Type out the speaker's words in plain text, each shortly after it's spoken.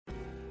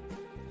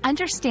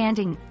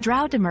Understanding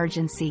Drought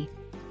Emergency,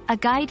 a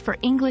guide for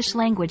English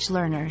language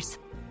learners.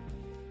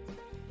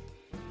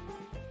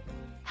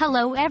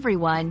 Hello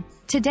everyone.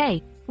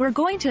 Today, we're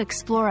going to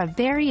explore a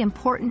very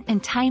important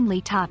and timely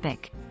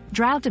topic,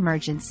 drought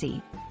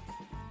emergency.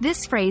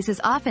 This phrase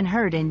is often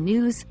heard in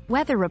news,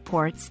 weather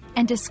reports,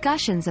 and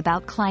discussions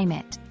about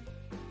climate.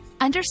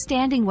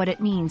 Understanding what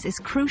it means is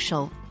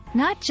crucial,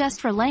 not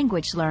just for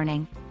language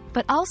learning,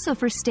 but also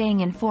for staying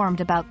informed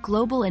about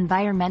global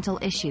environmental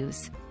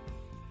issues.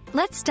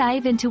 Let's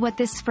dive into what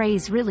this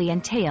phrase really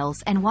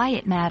entails and why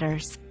it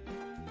matters.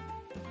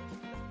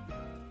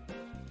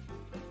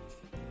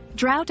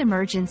 Drought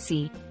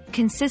emergency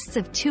consists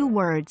of two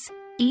words,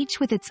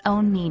 each with its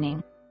own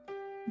meaning.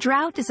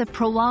 Drought is a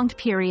prolonged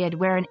period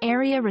where an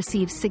area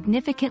receives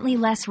significantly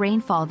less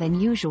rainfall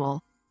than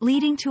usual,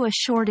 leading to a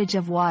shortage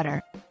of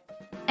water.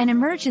 An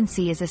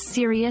emergency is a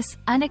serious,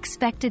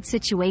 unexpected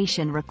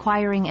situation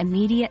requiring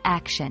immediate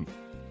action.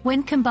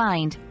 When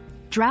combined,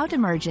 drought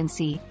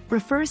emergency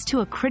refers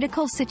to a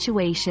critical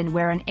situation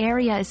where an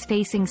area is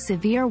facing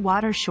severe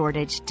water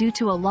shortage due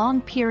to a long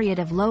period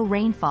of low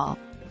rainfall,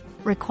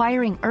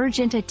 requiring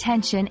urgent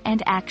attention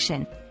and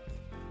action.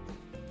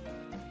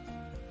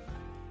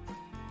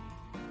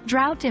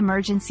 Drought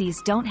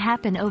emergencies don't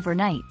happen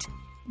overnight.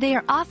 They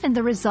are often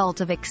the result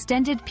of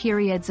extended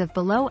periods of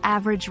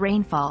below-average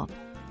rainfall,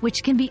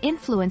 which can be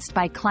influenced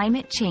by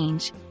climate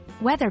change,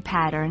 weather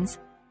patterns,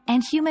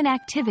 and human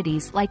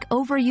activities like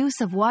overuse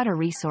of water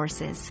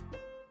resources.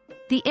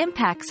 The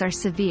impacts are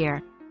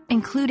severe,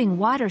 including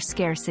water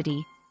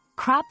scarcity,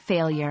 crop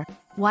failure,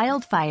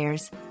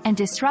 wildfires, and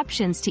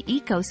disruptions to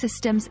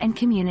ecosystems and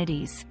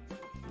communities.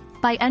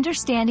 By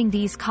understanding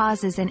these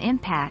causes and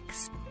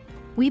impacts,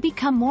 we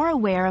become more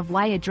aware of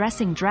why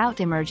addressing drought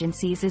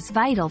emergencies is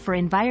vital for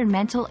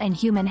environmental and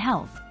human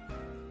health.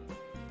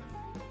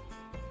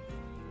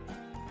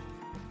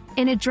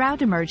 In a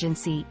drought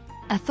emergency,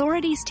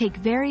 authorities take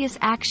various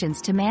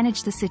actions to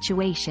manage the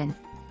situation.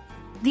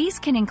 These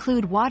can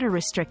include water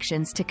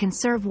restrictions to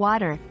conserve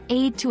water,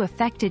 aid to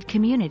affected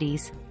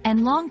communities,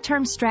 and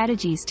long-term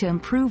strategies to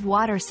improve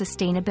water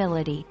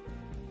sustainability.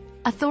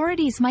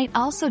 Authorities might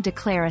also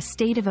declare a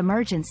state of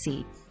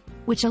emergency,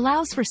 which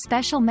allows for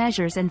special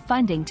measures and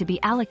funding to be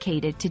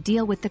allocated to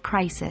deal with the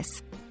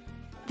crisis.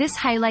 This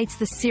highlights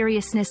the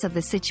seriousness of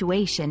the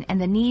situation and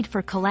the need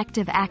for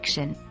collective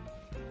action.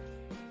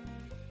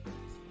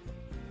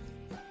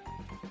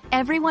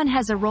 Everyone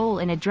has a role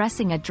in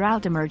addressing a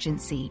drought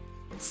emergency.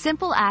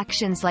 Simple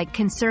actions like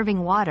conserving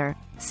water,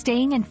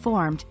 staying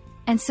informed,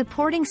 and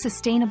supporting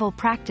sustainable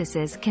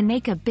practices can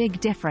make a big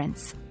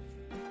difference.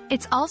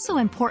 It's also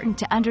important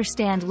to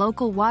understand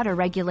local water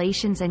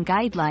regulations and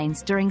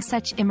guidelines during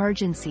such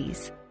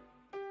emergencies.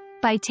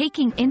 By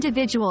taking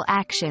individual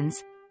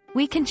actions,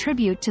 we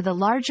contribute to the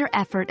larger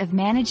effort of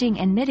managing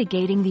and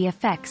mitigating the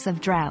effects of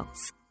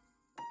droughts.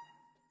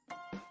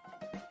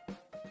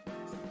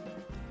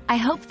 I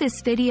hope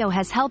this video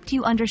has helped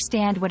you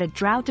understand what a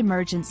drought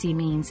emergency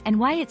means and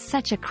why it's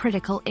such a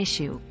critical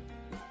issue.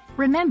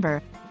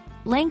 Remember,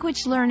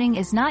 language learning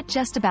is not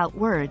just about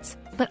words,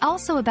 but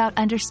also about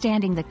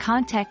understanding the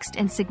context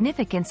and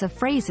significance of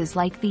phrases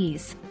like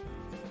these.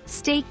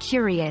 Stay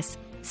curious,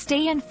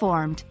 stay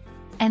informed,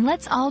 and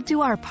let's all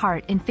do our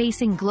part in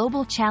facing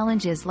global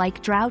challenges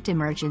like drought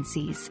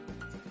emergencies.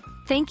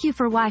 Thank you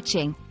for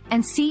watching,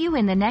 and see you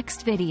in the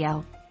next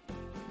video.